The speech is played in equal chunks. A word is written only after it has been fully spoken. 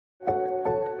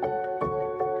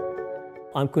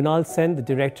I'm Kunal Sen, the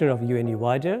director of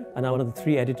UNU-WIDER, and I'm one of the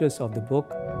 3 editors of the book.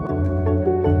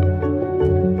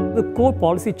 The core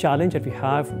policy challenge that we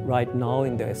have right now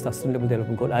in the Sustainable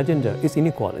Development Goal agenda is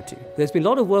inequality. There's been a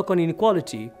lot of work on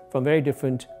inequality from very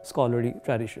different scholarly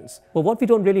traditions. But what we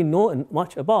don't really know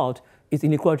much about is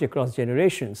inequality across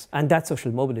generations, and that's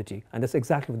social mobility. And that's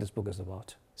exactly what this book is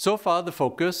about. So far, the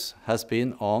focus has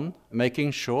been on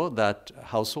making sure that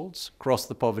households cross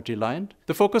the poverty line.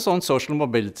 The focus on social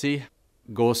mobility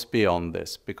goes beyond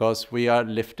this, because we are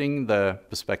lifting the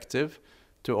perspective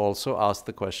to also ask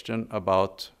the question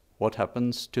about what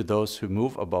happens to those who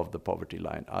move above the poverty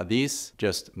line. Are these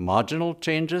just marginal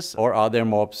changes, or are there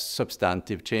more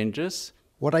substantive changes?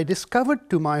 What I discovered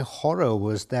to my horror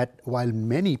was that while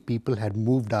many people had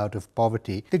moved out of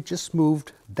poverty, they just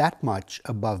moved that much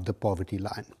above the poverty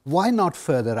line. Why not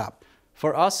further up?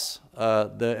 For us,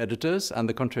 the editors and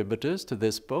the contributors to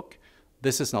this book,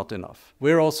 this is not enough.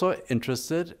 We're also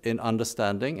interested in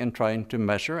understanding and trying to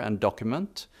measure and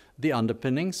document the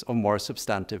underpinnings of more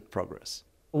substantive progress.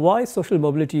 Why is social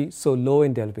mobility so low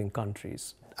in developing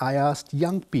countries? I asked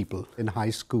young people in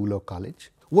high school or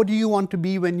college, what do you want to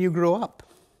be when you grow up?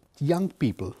 Young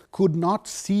people could not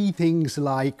see things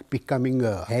like becoming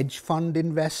a hedge fund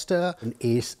investor, an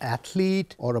ace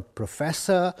athlete, or a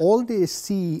professor. All they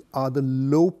see are the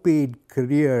low-paid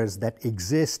careers that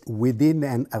exist within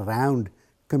and around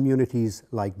communities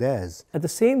like theirs. At the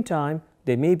same time,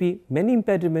 there may be many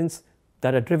impediments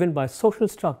that are driven by social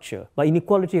structure, by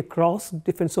inequality across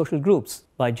different social groups,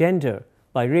 by gender,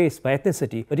 by race, by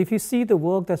ethnicity. But if you see the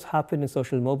work that's happened in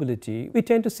social mobility, we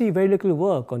tend to see very little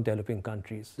work on developing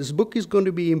countries. This book is going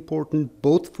to be important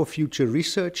both for future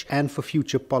research and for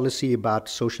future policy about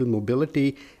social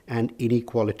mobility and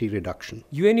inequality reduction.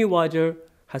 UNU-WIDER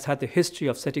has had the history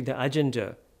of setting the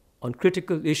agenda on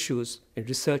critical issues in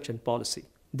research and policy.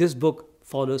 This book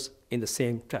follows in the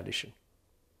same tradition.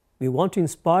 We want to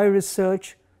inspire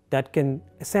research that can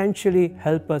essentially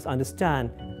help us understand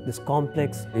this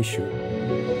complex issue.